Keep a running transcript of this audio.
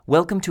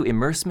Welcome to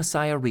Immerse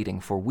Messiah reading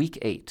for Week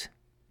 8,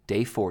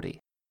 Day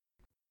 40.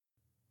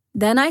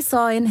 Then I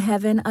saw in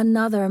heaven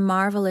another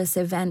marvelous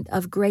event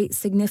of great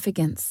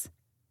significance.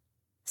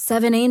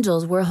 7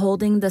 angels were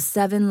holding the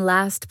 7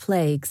 last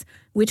plagues,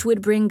 which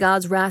would bring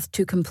God's wrath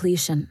to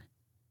completion.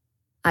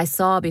 I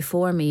saw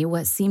before me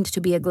what seemed to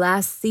be a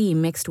glass sea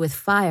mixed with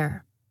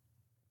fire.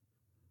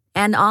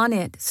 And on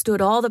it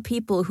stood all the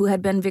people who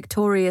had been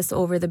victorious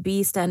over the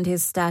beast and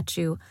his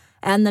statue,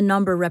 and the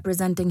number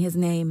representing his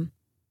name.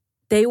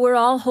 They were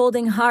all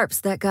holding harps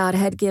that God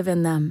had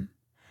given them,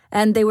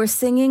 and they were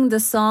singing the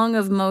song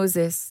of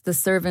Moses, the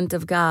servant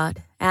of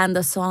God, and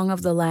the song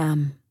of the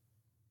Lamb.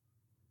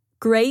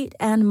 Great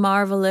and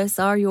marvelous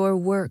are your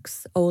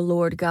works, O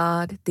Lord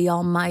God, the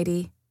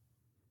Almighty.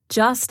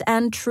 Just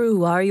and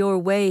true are your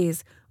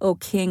ways, O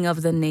King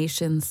of the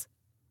nations.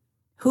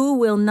 Who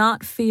will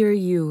not fear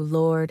you,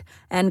 Lord,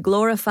 and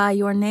glorify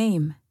your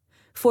name?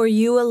 For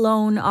you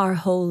alone are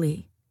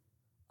holy.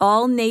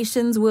 All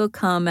nations will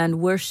come and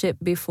worship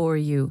before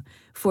you,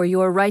 for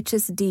your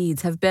righteous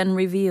deeds have been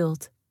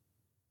revealed.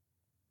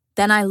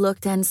 Then I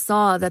looked and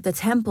saw that the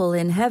temple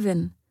in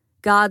heaven,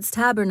 God's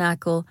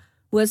tabernacle,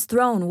 was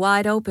thrown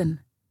wide open.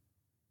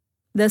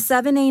 The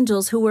 7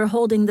 angels who were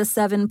holding the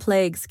 7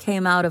 plagues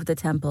came out of the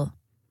temple.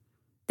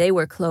 They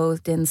were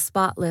clothed in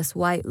spotless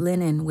white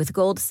linen with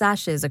gold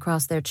sashes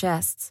across their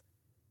chests.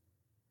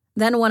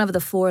 Then one of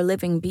the 4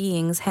 living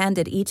beings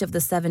handed each of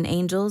the 7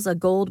 angels a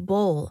gold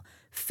bowl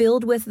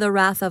filled with the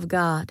wrath of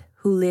God,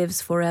 who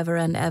lives forever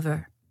and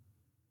ever.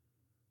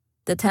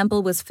 The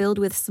temple was filled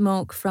with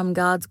smoke from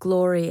God's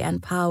glory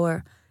and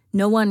power.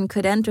 No one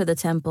could enter the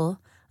temple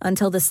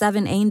until the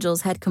 7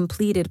 angels had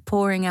completed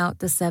pouring out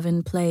the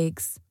 7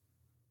 plagues.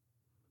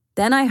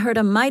 Then I heard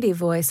a mighty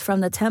voice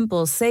from the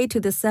temple say to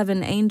the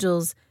 7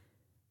 angels,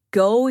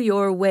 "Go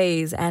your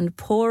ways and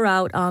pour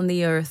out on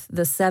the earth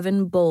the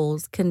 7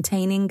 bowls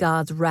containing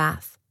God's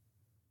wrath."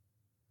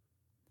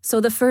 So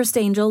the first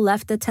angel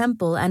left the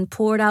temple and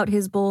poured out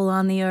his bowl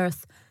on the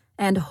earth,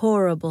 and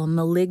horrible,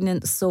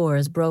 malignant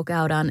sores broke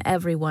out on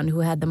everyone who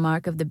had the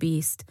mark of the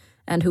beast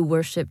and who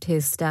worshipped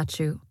his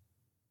statue.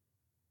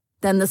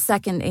 Then the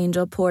second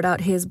angel poured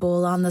out his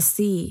bowl on the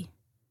sea,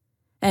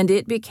 and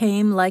it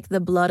became like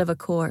the blood of a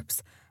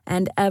corpse,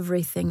 and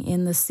everything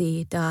in the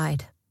sea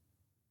died.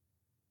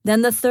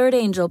 Then the third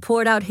angel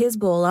poured out his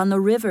bowl on the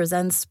rivers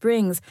and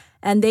springs,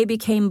 and they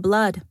became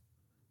blood.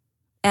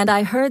 And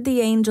I heard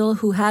the angel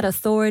who had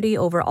authority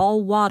over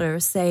all water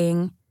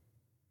saying,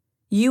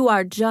 "You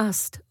are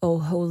just, O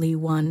Holy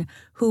One,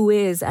 who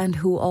is and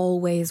who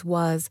always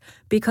was,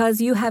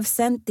 because you have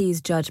sent these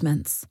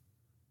judgments.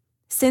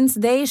 Since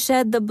they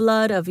shed the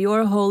blood of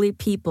your holy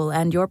people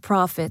and your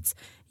prophets,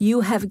 you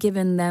have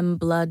given them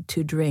blood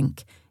to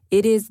drink.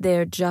 It is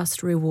their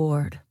just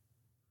reward."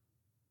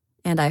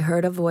 And I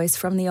heard a voice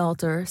from the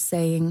altar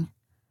saying,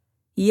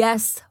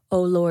 "Yes,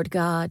 O Lord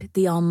God,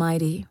 the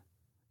Almighty.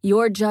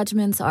 Your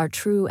judgments are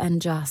true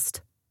and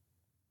just."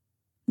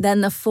 Then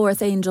the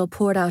 4th angel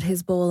poured out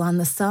his bowl on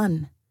the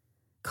sun,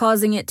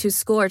 causing it to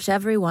scorch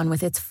everyone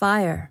with its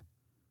fire.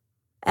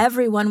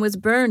 Everyone was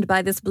burned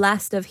by this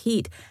blast of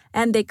heat,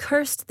 and they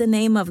cursed the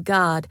name of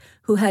God,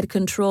 who had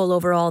control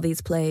over all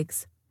these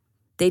plagues.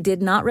 They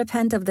did not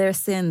repent of their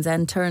sins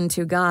and turn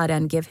to God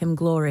and give him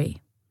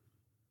glory.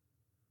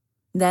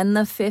 Then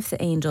the 5th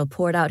angel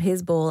poured out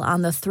his bowl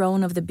on the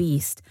throne of the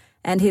beast,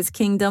 and his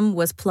kingdom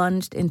was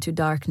plunged into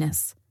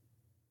darkness.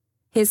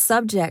 His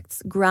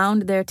subjects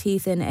ground their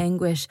teeth in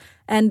anguish,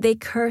 and they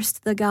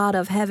cursed the God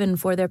of heaven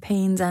for their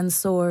pains and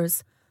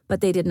sores, but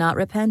they did not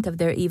repent of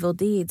their evil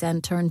deeds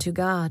and turn to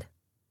God.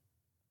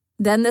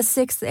 Then the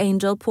 6th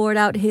angel poured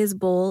out his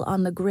bowl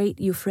on the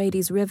great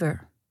Euphrates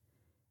River,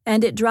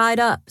 and it dried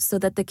up so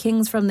that the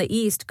kings from the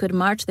east could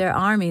march their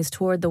armies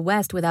toward the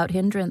west without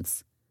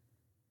hindrance.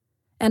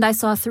 And I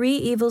saw 3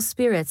 evil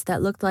spirits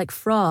that looked like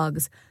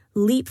frogs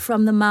leap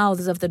from the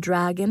mouths of the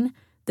dragon,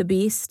 the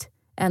beast,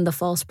 and the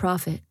false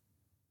prophet.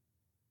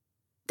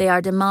 They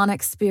are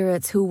demonic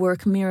spirits who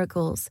work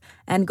miracles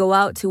and go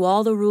out to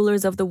all the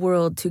rulers of the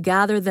world to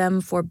gather them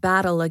for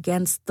battle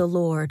against the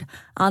Lord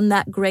on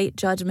that great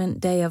judgment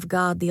day of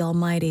God the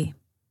Almighty.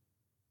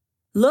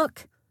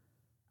 Look,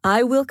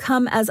 I will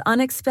come as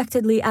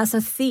unexpectedly as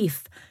a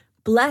thief.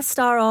 Blessed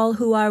are all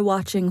who are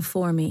watching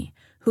for me,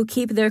 who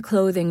keep their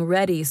clothing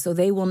ready so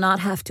they will not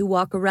have to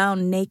walk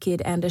around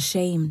naked and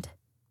ashamed."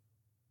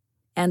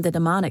 And the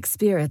demonic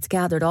spirits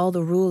gathered all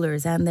the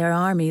rulers and their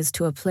armies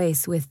to a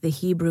place with the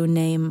Hebrew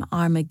name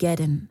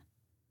Armageddon.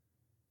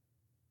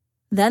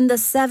 Then the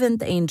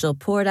 7th angel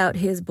poured out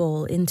his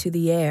bowl into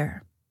the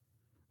air,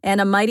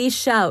 and a mighty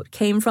shout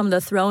came from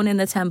the throne in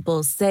the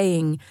temple,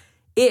 saying,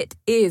 "It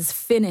is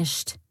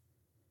finished."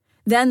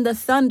 Then the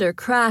thunder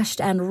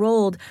crashed and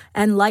rolled,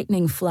 and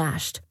lightning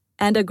flashed,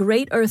 and a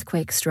great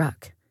earthquake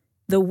struck,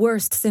 the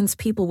worst since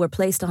people were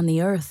placed on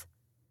the earth.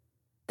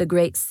 The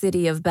great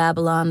city of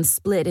Babylon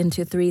split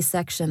into 3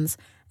 sections,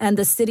 and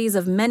the cities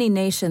of many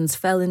nations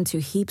fell into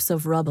heaps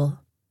of rubble.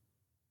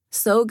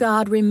 So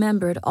God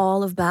remembered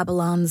all of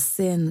Babylon's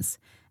sins,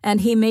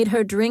 and he made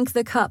her drink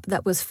the cup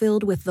that was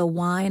filled with the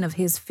wine of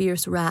his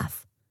fierce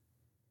wrath.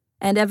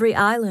 And every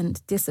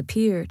island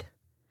disappeared,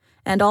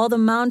 and all the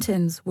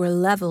mountains were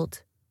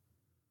leveled.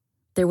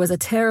 There was a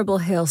terrible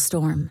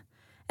hailstorm,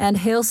 and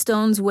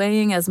hailstones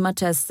weighing as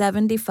much as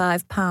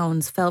 75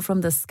 pounds fell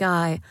from the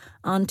sky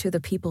onto the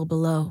people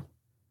below.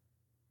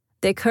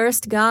 They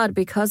cursed God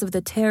because of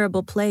the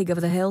terrible plague of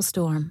the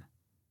hailstorm.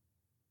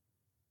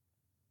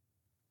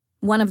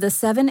 One of the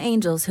 7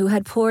 angels who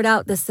had poured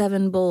out the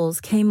 7 bowls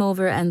came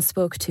over and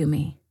spoke to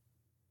me.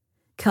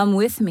 "Come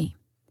with me,"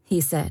 he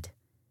said,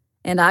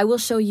 "and I will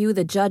show you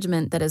the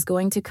judgment that is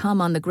going to come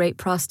on the great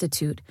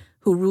prostitute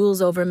who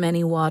rules over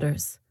many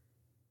waters.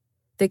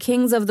 The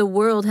kings of the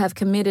world have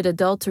committed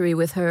adultery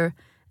with her,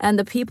 and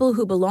the people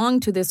who belong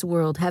to this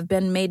world have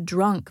been made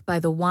drunk by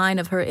the wine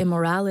of her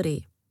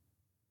immorality."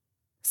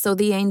 So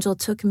the angel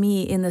took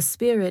me in the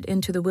spirit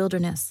into the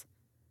wilderness.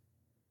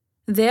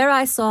 There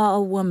I saw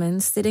a woman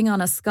sitting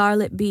on a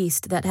scarlet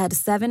beast that had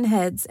 7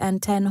 heads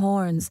and 10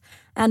 horns,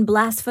 and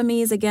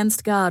blasphemies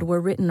against God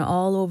were written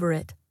all over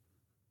it.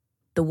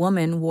 The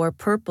woman wore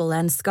purple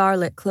and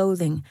scarlet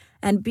clothing,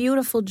 and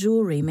beautiful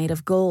jewelry made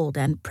of gold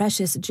and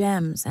precious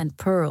gems and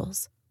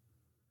pearls.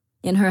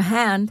 In her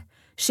hand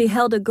she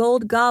held a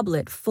gold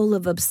goblet full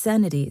of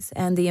obscenities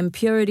and the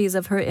impurities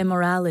of her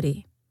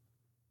immorality.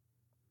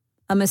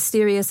 A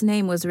mysterious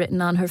name was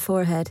written on her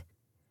forehead: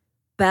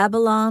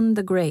 Babylon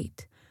the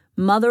Great,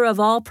 mother of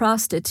all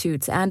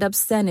prostitutes and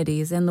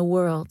obscenities in the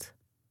world.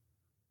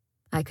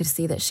 I could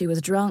see that she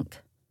was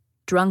drunk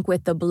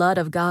with the blood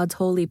of God's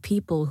holy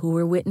people who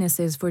were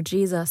witnesses for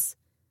Jesus.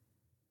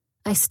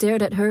 I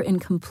stared at her in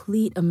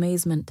complete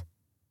amazement.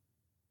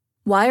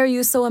 "Why are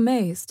you so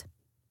amazed?"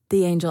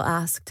 the angel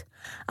asked.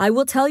 "I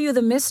will tell you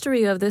the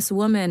mystery of this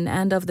woman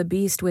and of the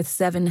beast with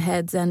 7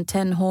 heads and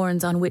 10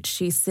 horns on which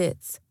she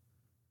sits.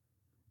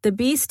 The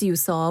beast you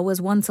saw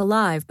was once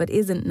alive but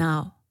isn't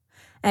now,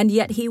 and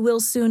yet he will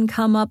soon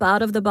come up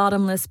out of the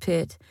bottomless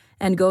pit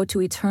and go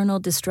to eternal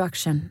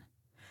destruction.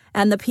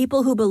 And the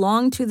people who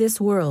belong to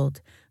this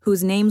world,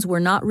 whose names were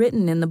not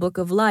written in the book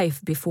of life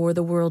before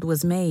the world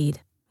was made,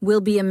 will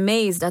be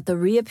amazed at the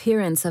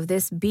reappearance of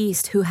this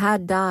beast who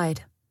had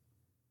died.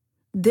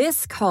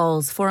 This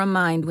calls for a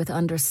mind with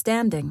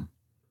understanding.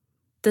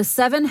 The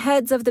 7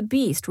 heads of the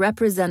beast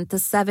represent the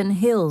 7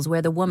 hills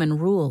where the woman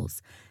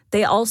rules.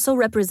 They also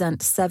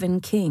represent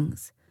 7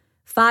 kings.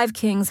 5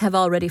 kings have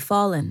already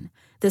fallen.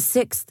 The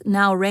 6th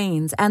now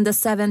reigns, and the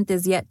 7th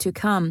is yet to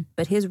come,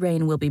 but his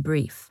reign will be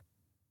brief.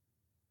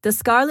 The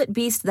scarlet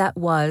beast that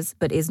was,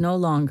 but is no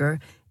longer,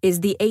 is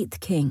the 8th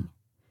king.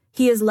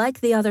 He is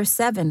like the other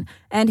 7,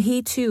 and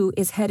he too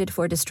is headed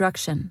for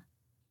destruction.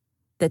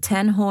 The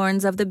 10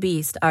 horns of the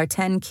beast are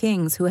 10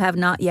 kings who have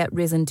not yet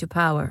risen to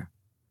power.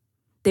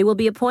 They will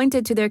be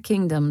appointed to their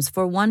kingdoms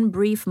for one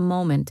brief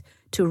moment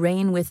to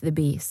reign with the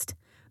beast.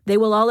 They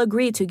will all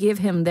agree to give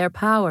him their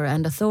power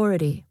and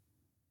authority.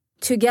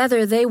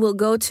 Together they will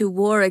go to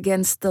war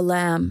against the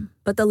Lamb,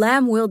 but the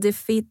Lamb will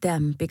defeat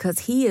them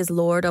because he is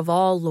Lord of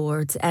all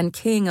lords and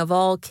King of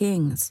all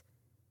kings,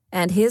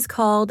 and his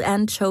called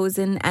and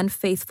chosen and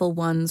faithful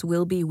ones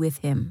will be with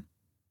him.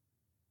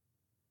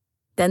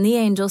 Then the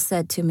angel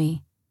said to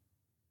me,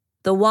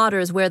 "The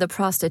waters where the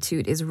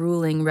prostitute is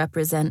ruling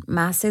represent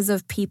masses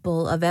of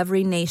people of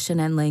every nation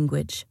and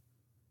language.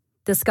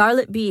 The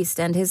scarlet beast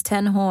and his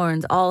 10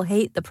 horns all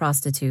hate the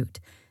prostitute.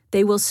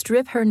 They will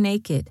strip her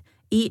naked,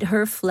 eat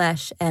her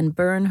flesh, and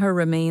burn her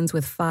remains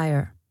with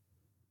fire.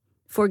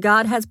 For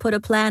God has put a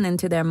plan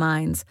into their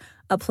minds,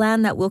 a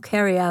plan that will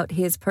carry out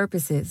his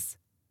purposes.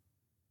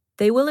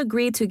 They will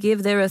agree to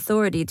give their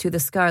authority to the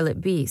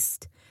scarlet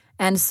beast,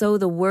 and so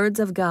the words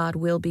of God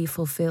will be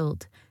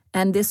fulfilled.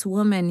 And this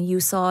woman you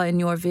saw in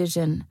your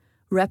vision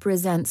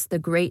represents the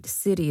great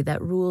city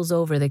that rules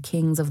over the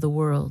kings of the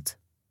world."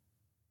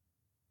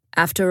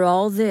 After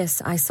all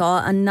this, I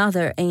saw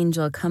another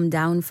angel come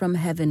down from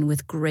heaven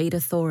with great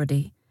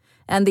authority,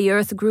 and the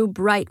earth grew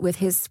bright with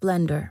his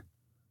splendor.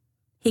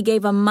 He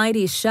gave a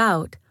mighty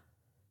shout,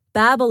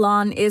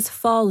 "Babylon is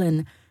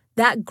fallen!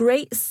 That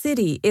great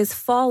city is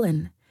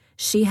fallen!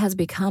 She has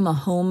become a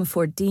home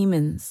for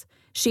demons.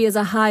 She is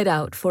a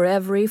hideout for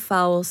every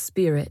foul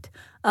spirit,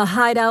 a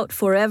hideout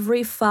for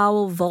every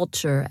foul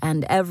vulture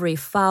and every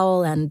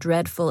foul and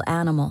dreadful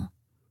animal.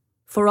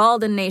 For all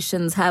the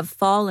nations have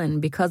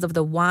fallen because of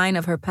the wine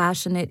of her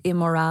passionate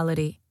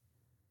immorality.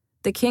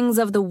 The kings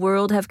of the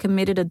world have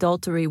committed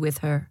adultery with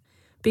her.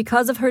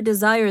 Because of her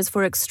desires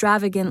for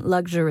extravagant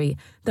luxury,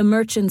 the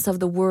merchants of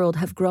the world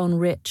have grown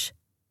rich."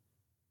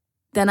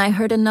 Then I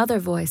heard another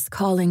voice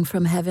calling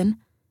from heaven,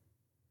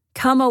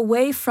 "Come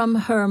away from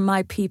her,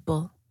 my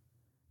people.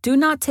 Do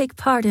not take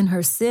part in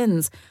her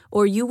sins,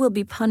 or you will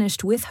be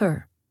punished with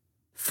her.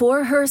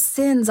 For her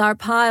sins are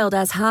piled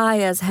as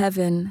high as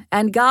heaven,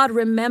 and God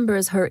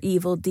remembers her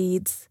evil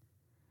deeds.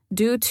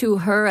 Do to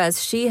her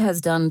as she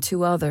has done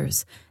to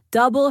others.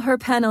 Double her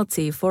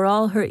penalty for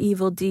all her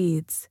evil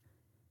deeds.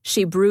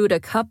 She brewed a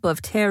cup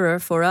of terror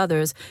for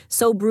others,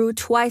 so brew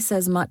twice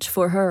as much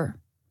for her.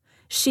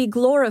 She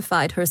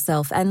glorified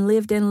herself and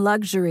lived in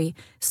luxury,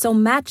 so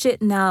match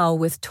it now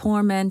with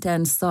torment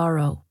and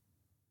sorrow.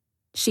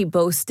 She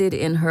boasted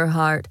in her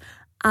heart,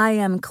 I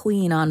am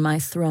queen on my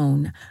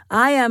throne.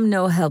 I am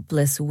no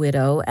helpless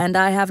widow, and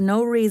I have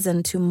no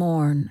reason to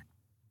mourn.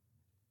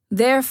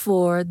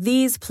 Therefore,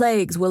 these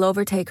plagues will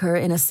overtake her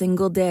in a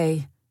single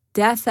day,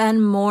 death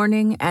and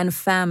mourning and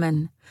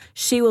famine.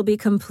 She will be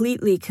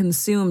completely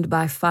consumed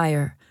by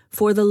fire,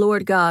 for the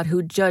Lord God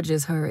who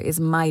judges her is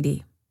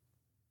mighty.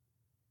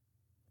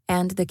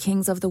 And the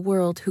kings of the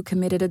world who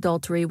committed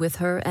adultery with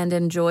her and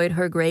enjoyed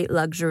her great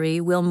luxury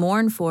will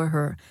mourn for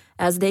her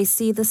as they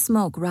see the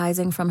smoke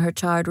rising from her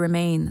charred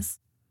remains.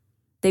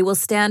 They will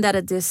stand at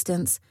a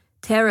distance,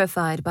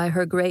 terrified by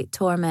her great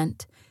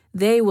torment.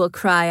 They will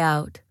cry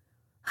out,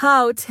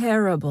 how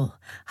terrible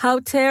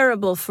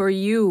for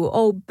you,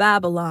 O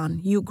Babylon,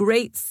 you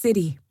great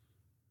city!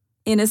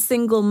 In a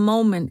single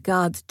moment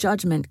God's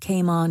judgment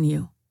came on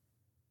you.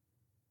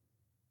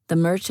 The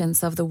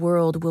merchants of the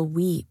world will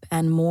weep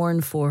and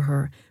mourn for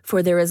her,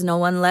 for there is no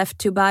one left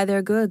to buy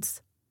their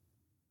goods.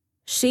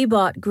 She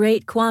bought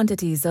great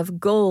quantities of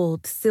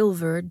gold,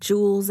 silver,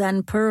 jewels,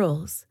 and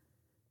pearls,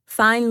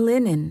 fine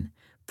linen,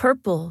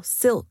 purple,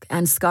 silk,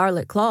 and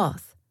scarlet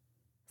cloth,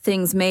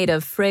 things made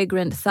of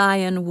fragrant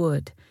Thyan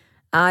wood,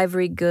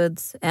 ivory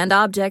goods, and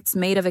objects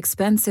made of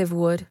expensive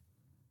wood,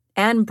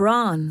 and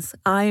bronze,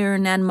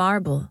 iron, and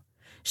marble.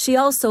 She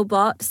also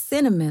bought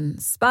cinnamon,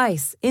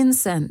 spice,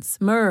 incense,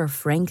 myrrh,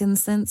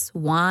 frankincense,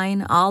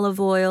 wine, olive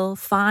oil,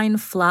 fine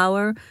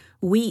flour,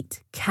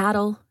 wheat,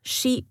 cattle,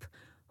 sheep,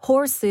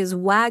 horses,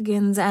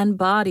 wagons, and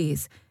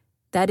bodies,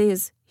 that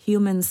is,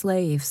 human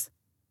slaves.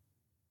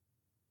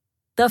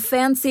 The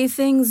fancy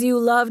things you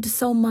loved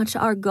so much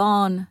are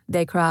gone,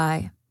 they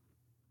cry.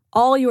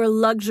 All your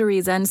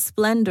luxuries and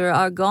splendor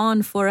are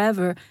gone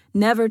forever,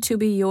 never to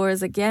be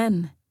yours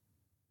again.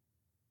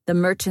 The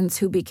merchants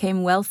who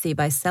became wealthy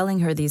by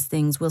selling her these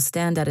things will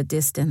stand at a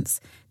distance,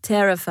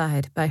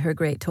 terrified by her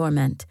great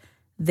torment.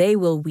 They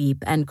will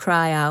weep and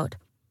cry out,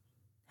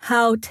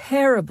 how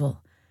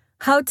terrible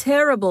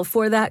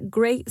for that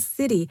great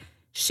city!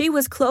 She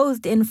was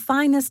clothed in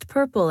finest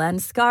purple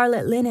and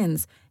scarlet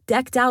linens,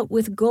 decked out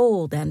with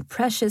gold and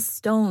precious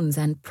stones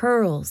and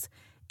pearls.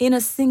 In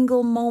a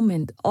single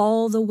moment,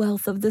 all the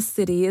wealth of the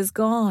city is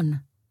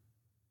gone.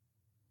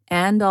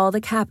 And all the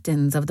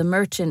captains of the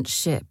merchant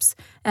ships,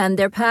 and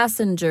their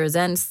passengers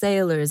and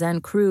sailors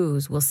and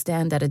crews will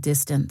stand at a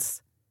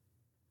distance.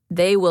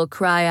 They will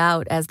cry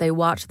out as they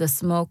watch the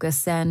smoke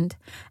ascend,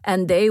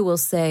 and they will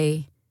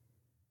say,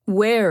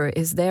 where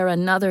is there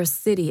another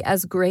city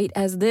as great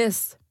as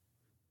this?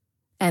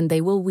 And they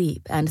will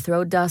weep and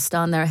throw dust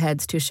on their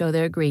heads to show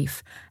their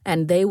grief,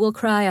 and they will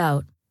cry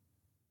out,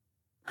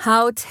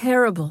 how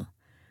terrible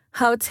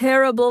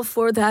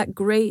for that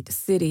great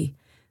city!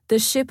 The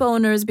ship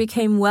owners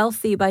became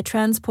wealthy by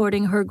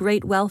transporting her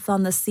great wealth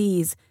on the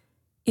seas.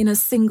 In a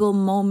single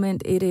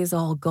moment it is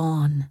all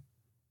gone.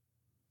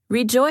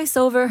 Rejoice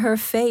over her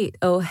fate,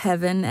 O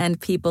heaven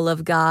and people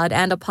of God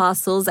and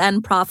apostles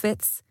and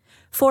prophets,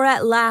 for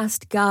at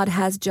last God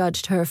has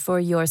judged her for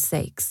your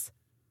sakes.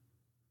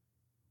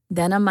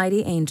 Then a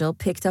mighty angel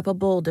picked up a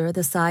boulder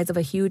the size of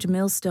a huge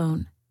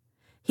millstone.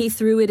 He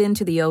threw it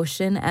into the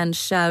ocean and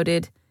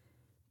shouted,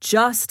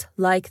 just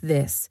like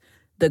this,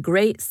 the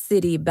great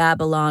city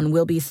Babylon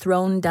will be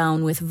thrown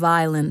down with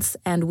violence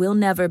and will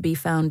never be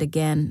found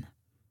again.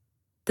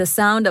 The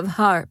sound of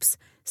harps,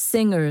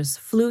 singers,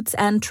 flutes,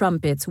 and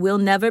trumpets will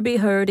never be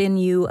heard in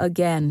you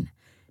again.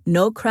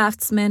 No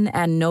craftsmen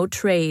and no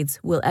trades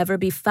will ever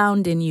be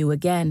found in you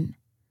again.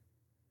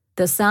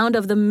 The sound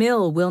of the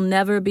mill will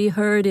never be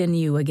heard in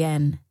you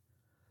again.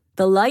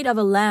 The light of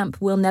a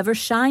lamp will never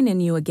shine in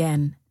you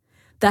again.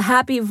 The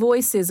happy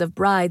voices of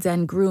brides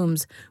and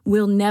grooms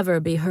will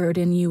never be heard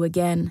in you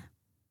again.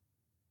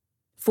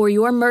 For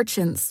your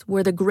merchants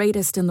were the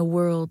greatest in the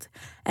world,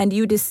 and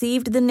you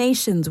deceived the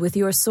nations with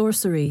your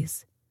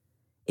sorceries.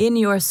 In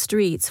your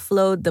streets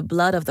flowed the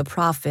blood of the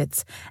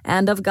prophets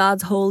and of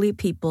God's holy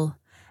people,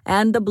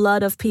 and the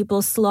blood of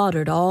people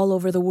slaughtered all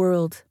over the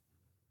world.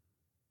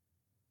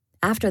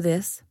 After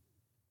this,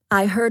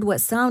 I heard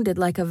what sounded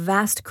like a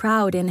vast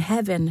crowd in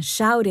heaven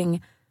shouting,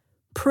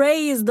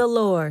 praise the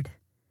Lord!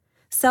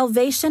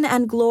 Salvation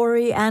and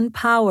glory and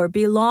power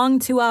belong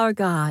to our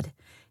God.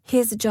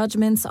 His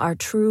judgments are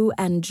true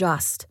and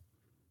just.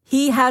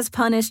 He has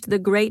punished the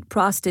great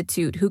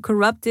prostitute who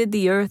corrupted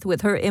the earth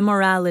with her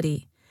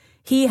immorality.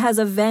 He has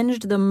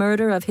avenged the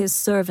murder of his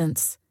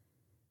servants.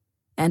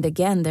 And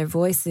again their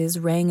voices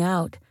rang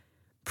out,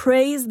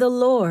 praise the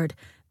Lord!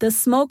 The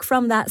smoke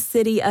from that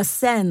city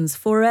ascends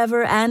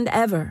forever and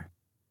ever.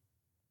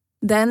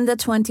 Then the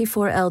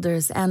 24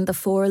 elders and the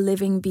 4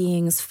 living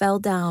beings fell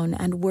down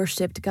and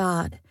worshipped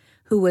God,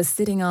 who was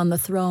sitting on the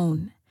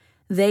throne.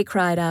 They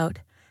cried out,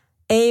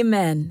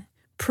 Amen.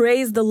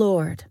 Praise the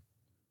Lord.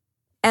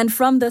 And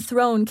from the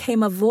throne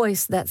came a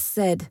voice that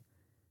said,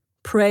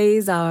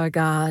 praise our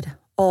God,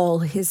 all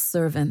his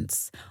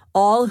servants,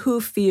 all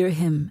who fear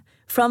him,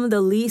 from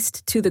the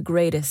least to the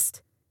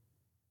greatest.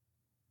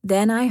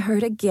 Then I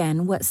heard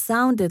again what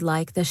sounded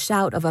like the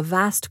shout of a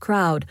vast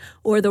crowd,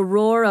 or the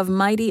roar of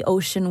mighty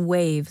ocean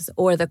waves,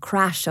 or the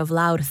crash of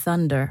loud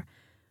thunder.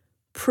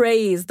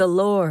 Praise the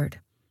Lord!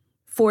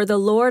 For the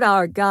Lord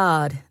our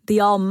God,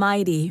 the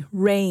Almighty,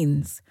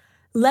 reigns.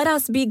 Let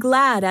us be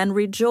glad and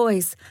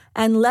rejoice,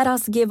 and let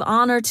us give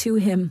honor to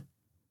him.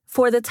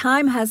 For the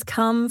time has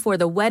come for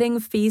the wedding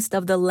feast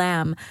of the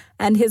Lamb,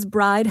 and his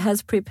bride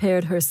has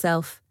prepared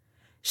herself.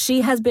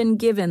 She has been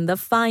given the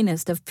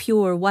finest of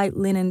pure white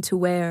linen to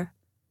wear.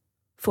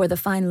 For the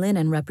fine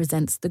linen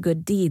represents the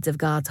good deeds of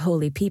God's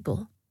holy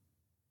people.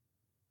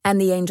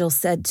 And the angel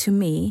said to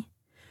me,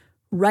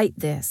 "Write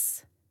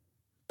this.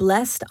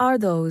 Blessed are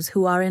those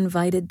who are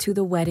invited to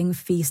the wedding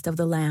feast of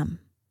the Lamb."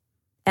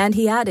 And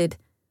he added,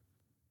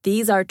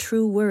 "These are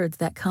true words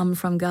that come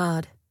from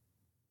God."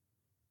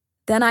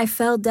 Then I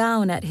fell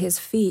down at his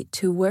feet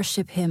to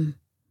worship him.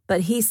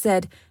 But he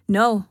said,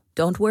 "No,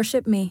 don't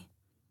worship me.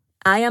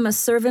 I am a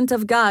servant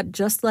of God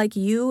just like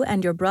you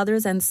and your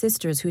brothers and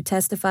sisters who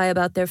testify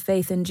about their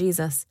faith in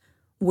Jesus.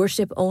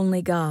 Worship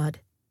only God.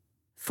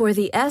 For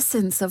the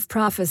essence of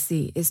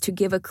prophecy is to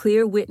give a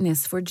clear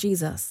witness for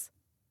Jesus."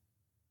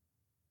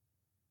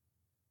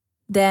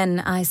 Then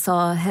I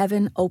saw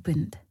heaven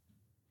opened,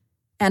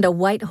 and a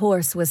white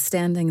horse was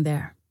standing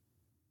there.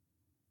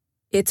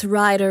 Its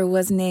rider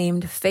was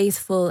named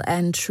Faithful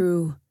and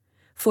True,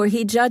 for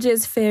he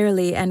judges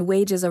fairly and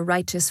wages a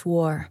righteous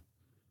war.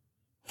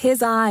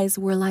 His eyes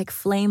were like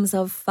flames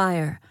of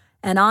fire,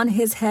 and on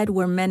his head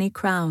were many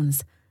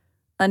crowns.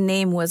 A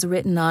name was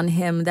written on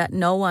him that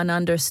no one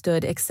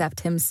understood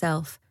except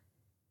himself.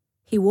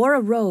 He wore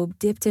a robe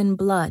dipped in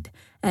blood,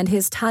 and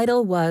his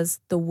title was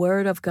the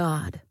Word of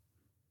God.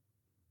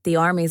 The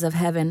armies of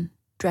heaven,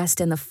 dressed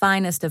in the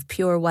finest of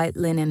pure white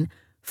linen,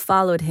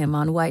 followed him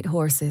on white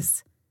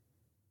horses.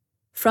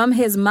 From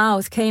his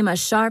mouth came a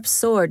sharp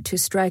sword to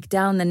strike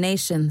down the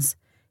nations.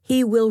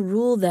 He will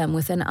rule them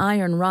with an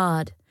iron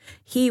rod.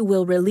 He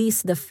will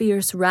release the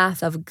fierce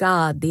wrath of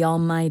God the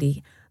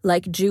Almighty,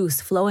 like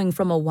juice flowing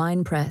from a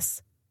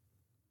winepress.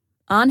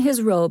 On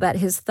his robe at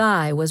his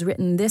thigh was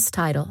written this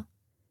title: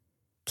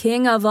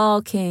 King of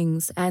all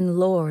kings and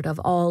Lord of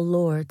all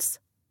lords.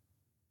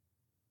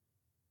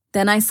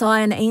 Then I saw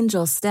an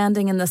angel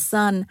standing in the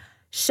sun,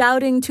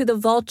 shouting to the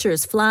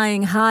vultures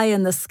flying high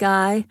in the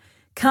sky,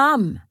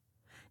 "Come,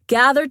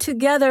 gather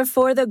together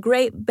for the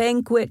great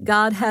banquet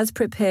God has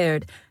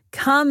prepared.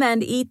 Come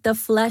and eat the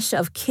flesh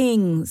of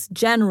kings,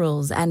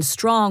 generals, and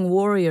strong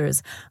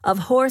warriors,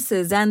 of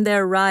horses and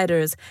their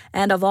riders,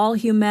 and of all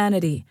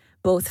humanity,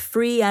 both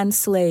free and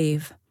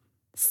slave,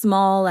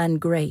 small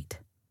and great."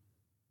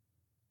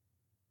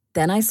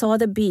 Then I saw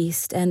the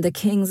beast and the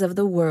kings of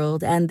the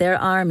world and their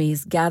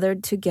armies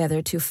gathered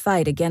together to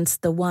fight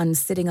against the one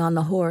sitting on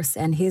the horse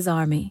and his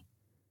army.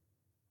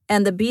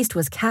 And the beast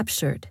was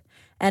captured,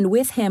 and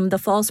with him the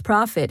false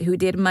prophet who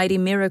did mighty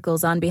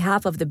miracles on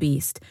behalf of the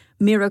beast,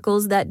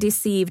 miracles that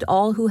deceived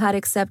all who had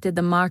accepted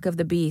the mark of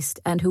the beast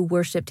and who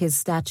worshipped his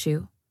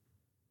statue.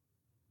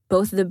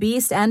 Both the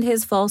beast and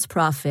his false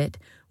prophet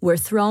were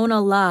thrown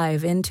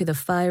alive into the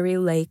fiery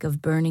lake of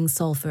burning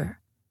sulfur.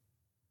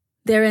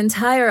 Their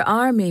entire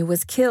army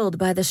was killed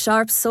by the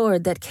sharp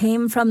sword that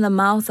came from the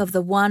mouth of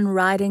the one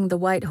riding the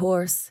white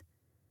horse,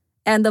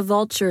 and the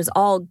vultures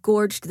all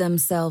gorged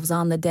themselves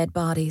on the dead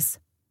bodies.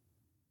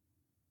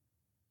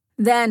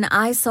 Then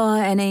I saw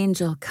an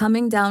angel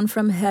coming down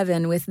from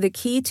heaven with the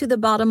key to the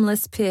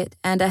bottomless pit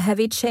and a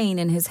heavy chain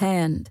in his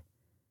hand.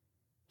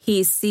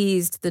 He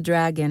seized the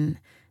dragon,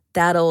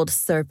 that old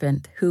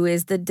serpent who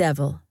is the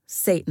devil,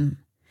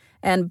 Satan,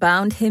 and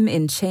bound him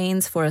in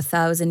chains for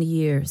 1,000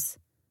 years.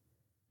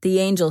 The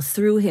angel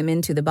threw him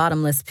into the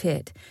bottomless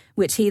pit,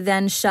 which he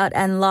then shut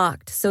and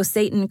locked so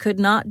Satan could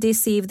not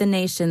deceive the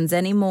nations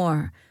any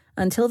more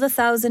until the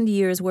 1,000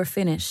 years were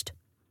finished.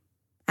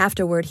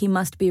 Afterward he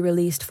must be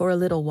released for a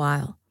little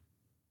while.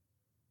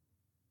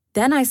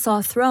 Then I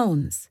saw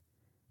thrones,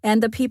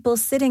 and the people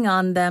sitting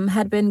on them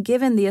had been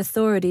given the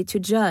authority to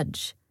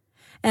judge.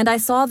 And I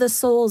saw the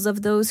souls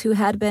of those who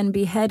had been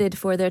beheaded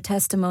for their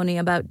testimony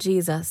about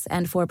Jesus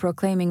and for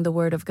proclaiming the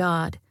word of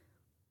God.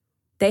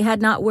 They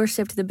had not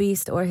worshipped the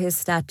beast or his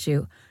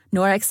statue,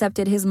 nor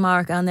accepted his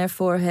mark on their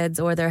foreheads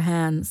or their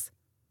hands.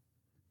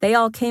 They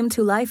all came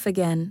to life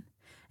again,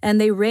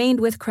 and they reigned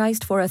with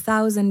Christ for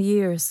 1,000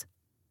 years.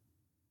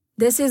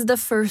 This is the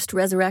first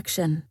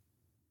resurrection.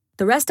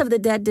 The rest of the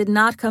dead did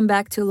not come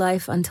back to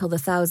life until the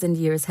 1,000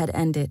 years had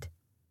ended.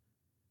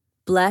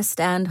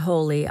 Blessed and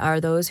holy are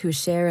those who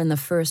share in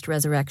the first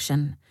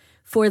resurrection.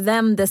 For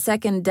them the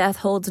second death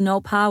holds no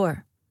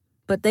power.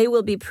 But they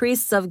will be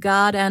priests of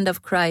God and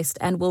of Christ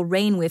and will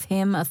reign with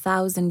him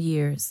 1,000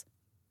 years.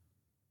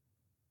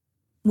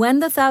 When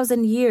the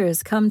 1,000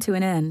 years come to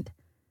an end,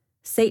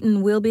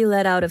 Satan will be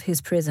let out of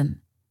his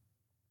prison.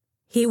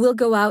 He will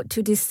go out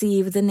to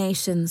deceive the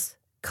nations,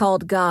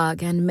 called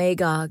Gog and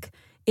Magog,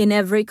 in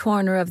every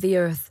corner of the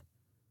earth.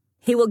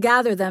 He will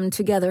gather them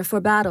together for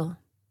battle,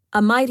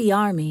 a mighty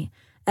army,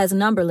 as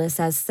numberless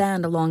as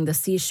sand along the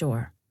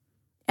seashore.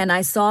 And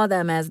I saw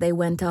them as they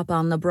went up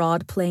on the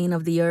broad plain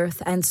of the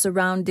earth and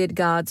surrounded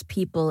God's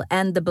people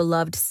and the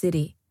beloved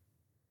city.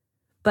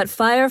 But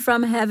fire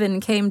from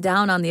heaven came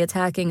down on the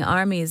attacking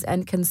armies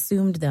and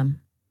consumed them.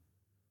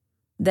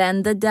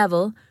 Then the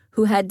devil,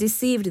 who had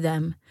deceived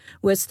them,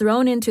 was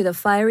thrown into the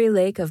fiery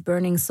lake of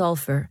burning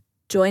sulfur,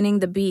 joining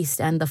the beast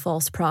and the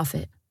false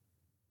prophet.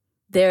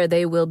 There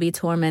they will be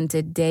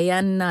tormented day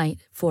and night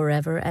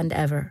forever and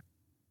ever.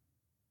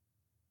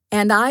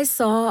 And I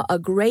saw a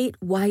great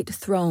white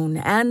throne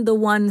and the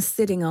one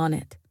sitting on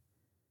it.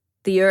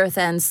 The earth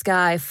and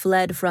sky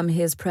fled from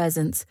his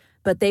presence,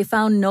 but they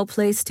found no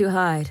place to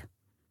hide.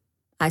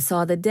 I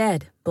saw the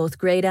dead, both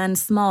great and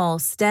small,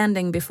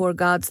 standing before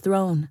God's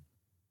throne.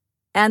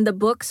 And the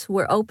books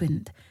were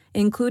opened,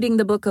 including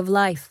the book of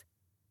life.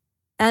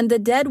 And the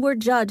dead were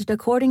judged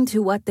according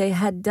to what they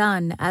had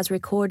done, as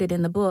recorded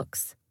in the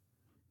books.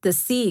 The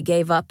sea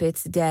gave up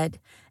its dead,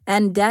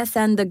 and death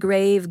and the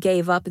grave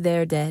gave up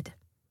their dead.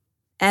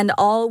 And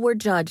all were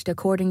judged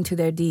according to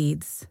their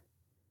deeds.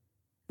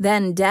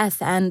 Then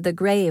death and the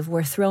grave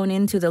were thrown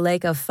into the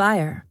lake of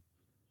fire.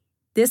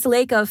 This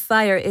lake of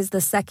fire is the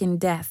second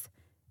death,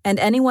 and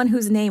anyone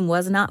whose name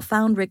was not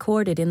found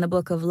recorded in the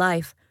book of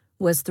life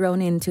was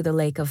thrown into the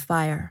lake of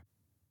fire.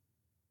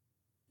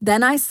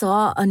 Then I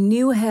saw a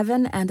new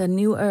heaven and a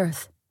new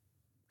earth,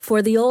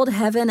 for the old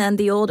heaven and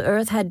the old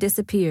earth had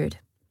disappeared,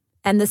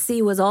 and the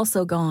sea was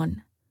also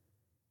gone.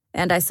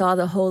 And I saw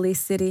the holy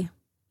city,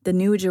 the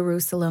new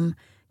Jerusalem,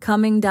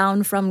 coming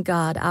down from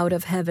God out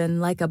of heaven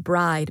like a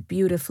bride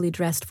beautifully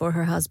dressed for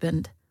her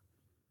husband.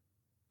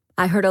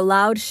 I heard a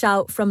loud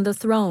shout from the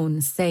throne,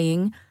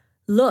 saying,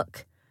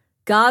 "Look,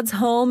 God's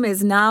home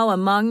is now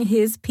among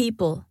his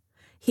people.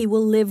 He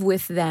will live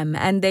with them,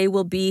 and they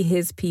will be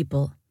his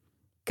people.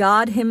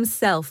 God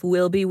himself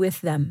will be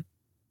with them.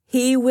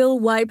 He will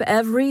wipe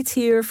every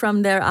tear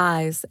from their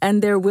eyes,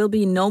 and there will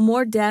be no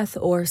more death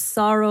or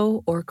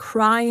sorrow or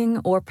crying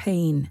or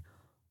pain.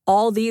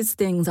 All these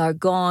things are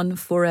gone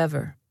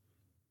forever."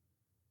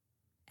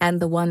 And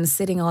the one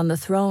sitting on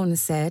the throne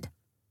said,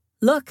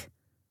 "Look,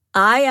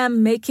 I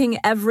am making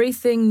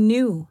everything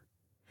new."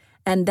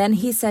 And then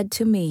he said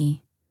to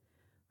me,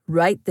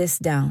 "Write this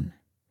down,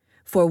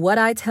 for what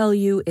I tell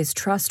you is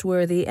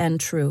trustworthy and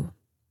true."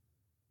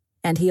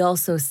 And he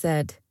also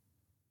said,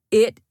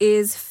 "It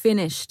is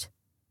finished.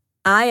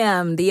 I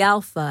am the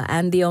Alpha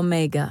and the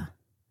Omega,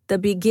 the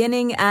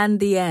beginning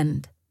and the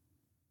end.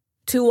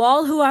 To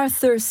all who are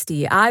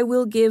thirsty, I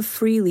will give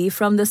freely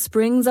from the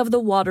springs of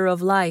the water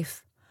of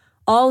life.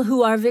 All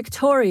who are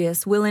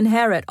victorious will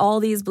inherit all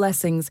these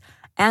blessings,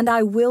 and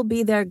I will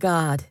be their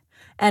God,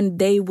 and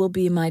they will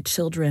be my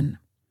children.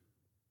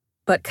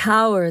 But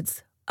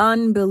cowards,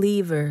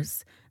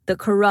 unbelievers, the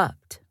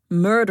corrupt,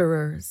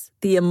 murderers,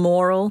 the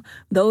immoral,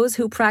 those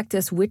who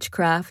practice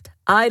witchcraft,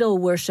 idol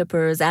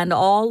worshippers, and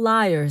all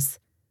liars,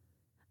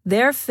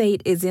 their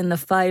fate is in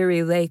the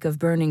fiery lake of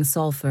burning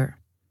sulfur.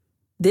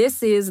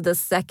 This is the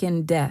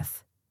second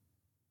death."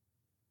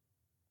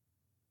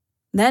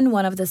 Then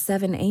one of the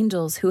 7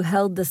 angels who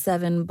held the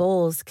 7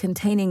 bowls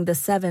containing the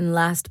 7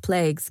 last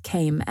plagues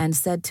came and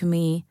said to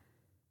me,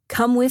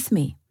 "Come with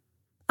me.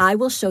 I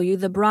will show you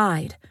the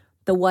bride,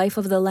 the wife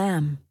of the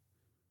Lamb."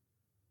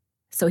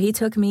 So he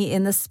took me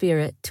in the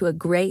Spirit to a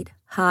great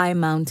high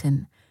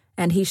mountain,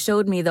 and he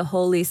showed me the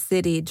holy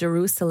city,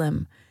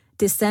 Jerusalem,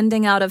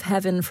 descending out of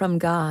heaven from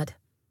God.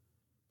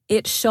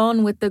 It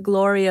shone with the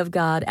glory of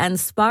God and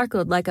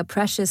sparkled like a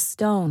precious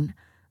stone,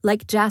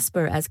 like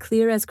jasper as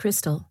clear as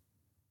crystal.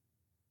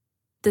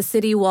 The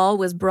city wall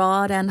was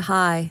broad and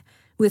high,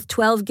 with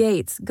 12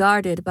 gates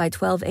guarded by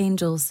 12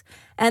 angels,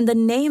 and the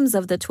names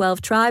of the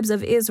 12 tribes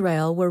of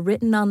Israel were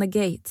written on the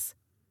gates.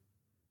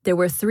 There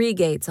were 3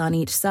 gates on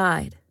each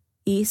side,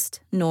 east,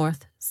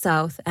 north,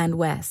 south, and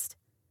west.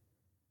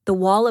 The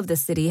wall of the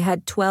city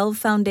had 12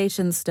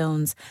 foundation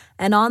stones,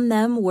 and on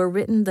them were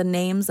written the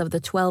names of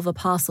the 12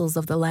 apostles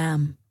of the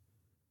Lamb.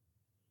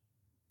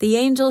 The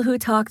angel who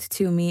talked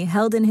to me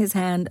held in his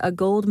hand a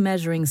gold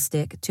measuring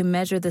stick to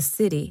measure the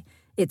city,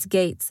 its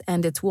gates,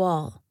 and its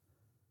wall.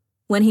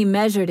 When he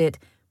measured it,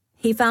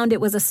 he found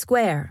it was a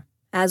square,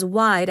 as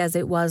wide as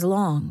it was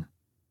long.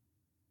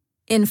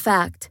 In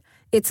fact,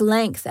 its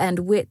length and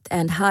width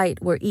and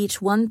height were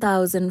each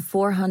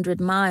 1,400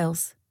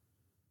 miles.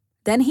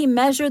 Then he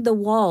measured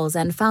the walls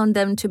and found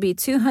them to be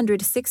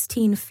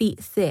 216 feet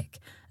thick,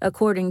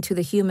 according to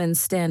the human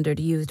standard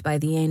used by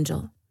the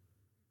angel.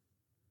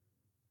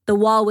 The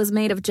wall was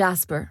made of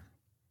jasper,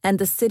 and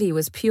the city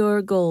was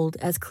pure gold,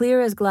 as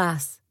clear as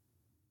glass.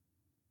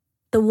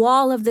 The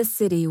wall of the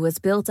city was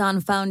built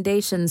on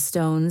foundation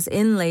stones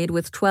inlaid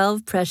with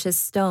 12 precious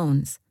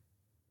stones.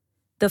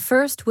 The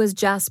first was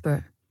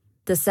jasper,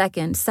 the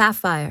second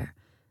sapphire,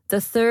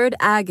 the third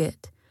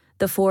agate,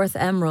 the fourth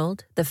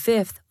emerald, the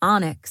fifth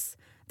onyx,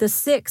 the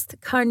sixth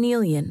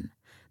carnelian,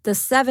 the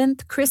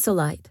seventh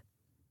chrysolite,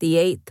 the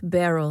eighth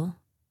beryl,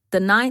 the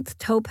ninth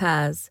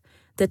topaz,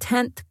 the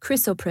 10th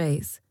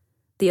chrysoprase,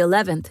 the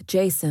 11th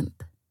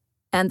jacinth,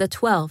 and the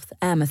 12th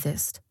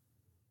amethyst.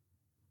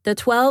 The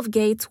 12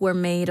 gates were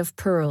made of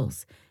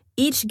pearls,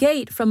 each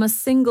gate from a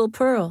single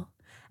pearl,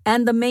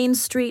 and the main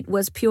street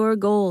was pure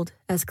gold,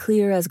 as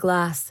clear as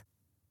glass.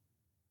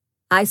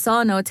 I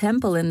saw no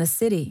temple in the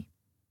city,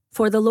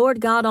 for the Lord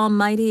God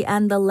Almighty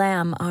and the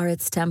Lamb are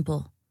its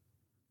temple.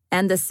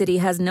 And the city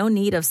has no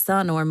need of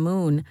sun or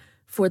moon,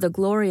 for the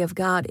glory of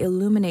God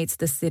illuminates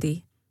the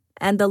city,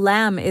 and the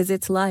Lamb is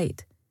its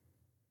light.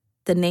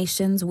 The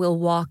nations will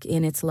walk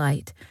in its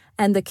light,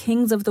 and the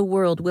kings of the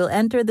world will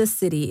enter the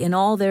city in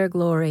all their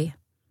glory.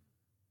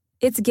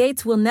 Its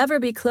gates will never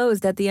be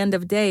closed at the end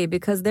of day,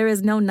 because there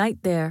is no night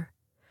there,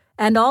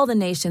 and all the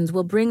nations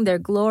will bring their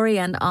glory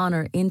and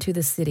honor into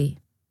the city.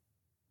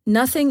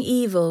 Nothing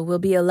evil will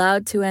be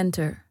allowed to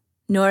enter,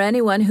 nor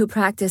anyone who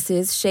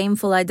practices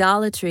shameful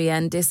idolatry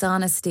and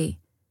dishonesty,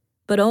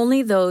 but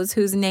only those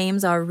whose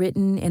names are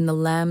written in the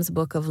Lamb's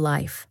book of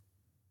life.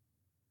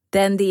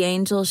 Then the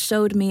angel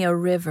showed me a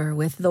river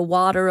with the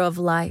water of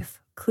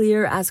life,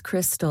 clear as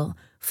crystal,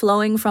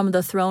 flowing from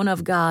the throne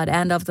of God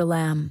and of the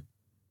Lamb.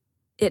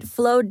 It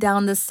flowed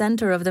down the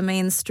center of the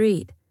main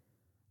street.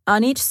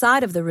 On each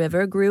side of the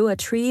river grew a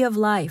tree of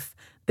life,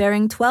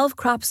 bearing 12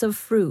 crops of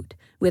fruit,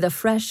 with a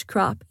fresh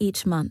crop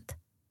each month.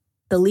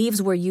 The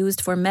leaves were used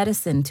for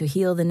medicine to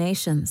heal the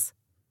nations.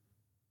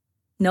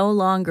 No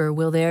longer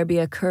will there be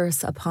a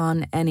curse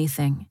upon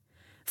anything,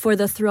 for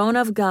the throne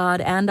of God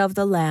and of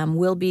the Lamb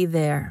will be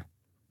there,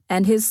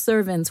 and his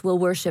servants will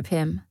worship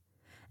him,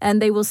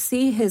 and they will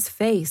see his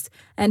face,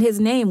 and his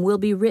name will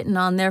be written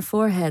on their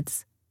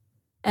foreheads.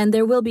 And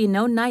there will be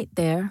no night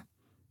there,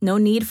 no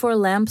need for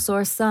lamps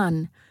or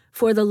sun,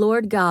 for the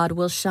Lord God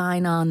will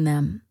shine on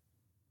them,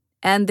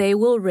 and they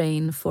will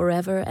reign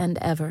forever and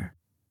ever.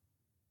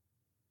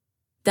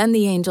 Then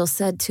the angel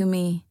said to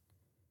me,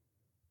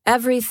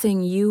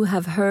 "Everything you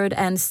have heard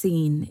and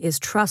seen is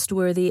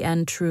trustworthy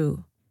and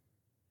true.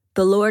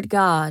 The Lord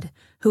God,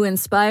 who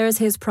inspires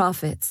his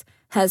prophets,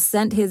 has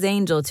sent his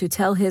angel to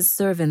tell his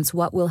servants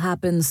what will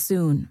happen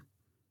soon.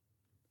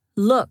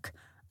 Look,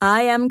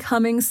 I am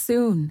coming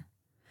soon.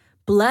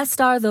 Blessed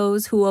are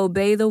those who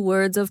obey the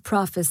words of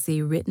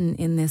prophecy written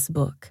in this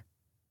book."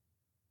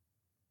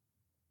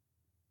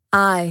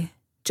 I,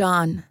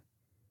 John,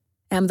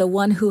 am the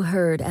one who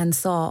heard and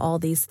saw all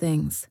these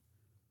things.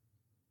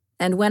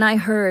 And when I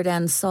heard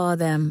and saw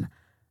them,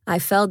 I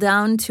fell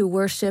down to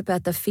worship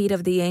at the feet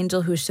of the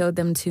angel who showed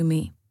them to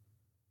me.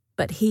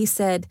 But he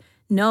said,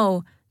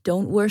 "No,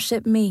 don't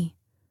worship me.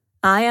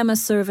 I am a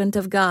servant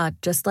of God,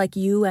 just like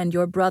you and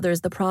your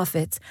brothers the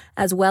prophets,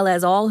 as well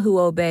as all who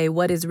obey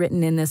what is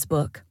written in this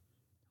book.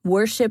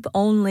 Worship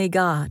only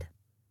God."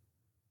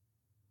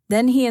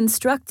 Then he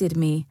instructed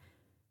me,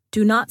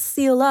 "Do not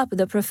seal up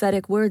the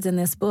prophetic words in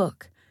this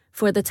book,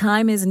 for the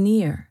time is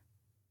near.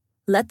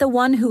 Let the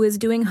one who is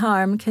doing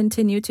harm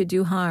continue to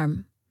do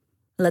harm.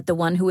 Let the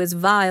one who is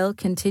vile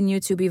continue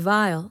to be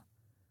vile.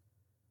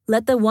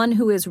 Let the one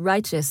who is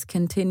righteous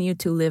continue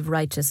to live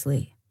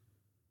righteously.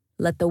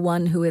 Let the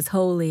one who is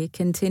holy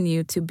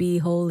continue to be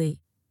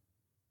holy.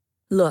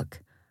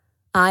 Look,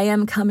 I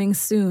am coming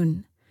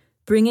soon,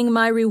 bringing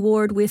my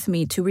reward with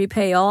me to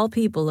repay all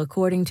people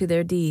according to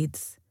their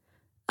deeds.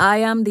 I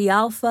am the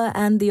Alpha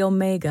and the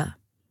Omega,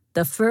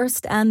 the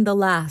first and the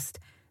last,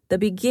 the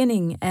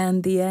beginning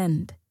and the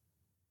end.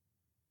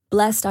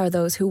 Blessed are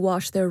those who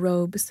wash their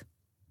robes.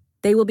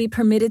 They will be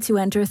permitted to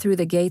enter through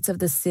the gates of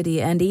the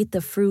city and eat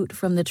the fruit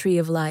from the tree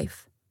of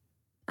life.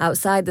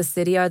 Outside the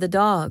city are the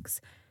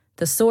dogs,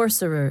 the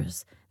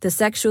sorcerers, the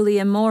sexually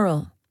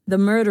immoral, the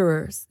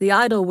murderers, the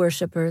idol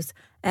worshippers,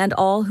 and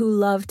all who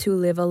love to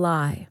live a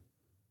lie.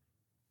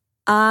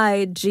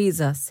 I,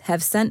 Jesus,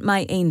 have sent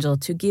my angel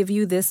to give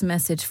you this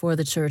message for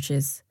the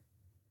churches.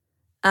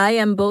 I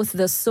am both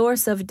the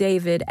source of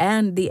David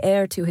and the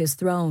heir to his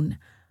throne.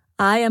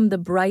 I am the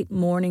bright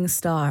morning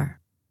star.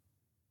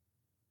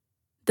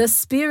 The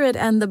Spirit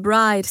and the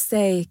bride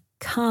say,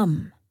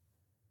 "Come."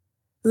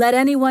 Let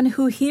anyone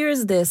who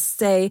hears this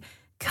say,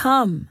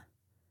 "Come."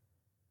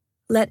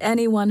 Let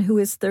anyone who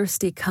is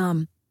thirsty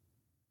come.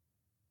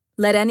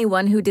 Let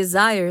anyone who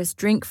desires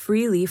drink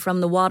freely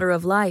from the water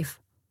of life.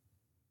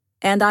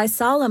 And I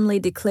solemnly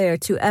declare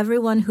to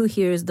everyone who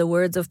hears the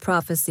words of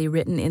prophecy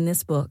written in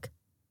this book,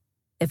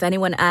 if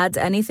anyone adds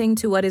anything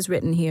to what is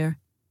written here,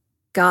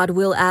 God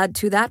will add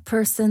to that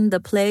person the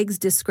plagues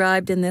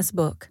described in this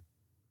book.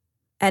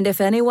 And if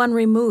anyone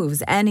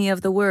removes any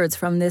of the words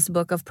from this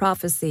book of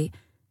prophecy,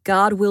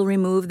 God will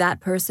remove that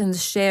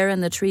person's share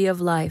in the tree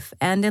of life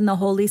and in the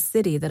holy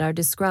city that are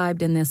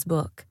described in this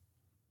book.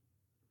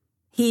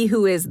 He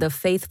who is the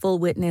faithful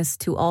witness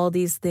to all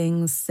these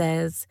things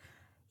says,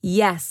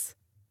 "Yes,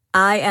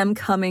 I am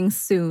coming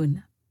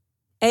soon."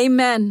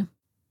 Amen.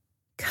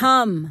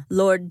 Come,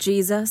 Lord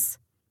Jesus.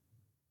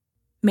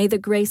 May the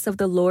grace of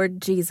the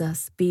Lord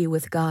Jesus be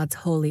with God's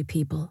holy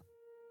people.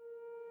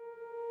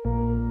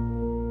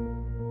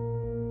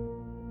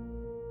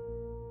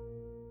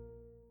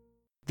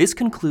 This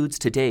concludes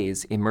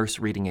today's Immerse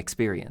reading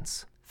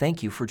experience.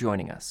 Thank you for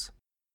joining us.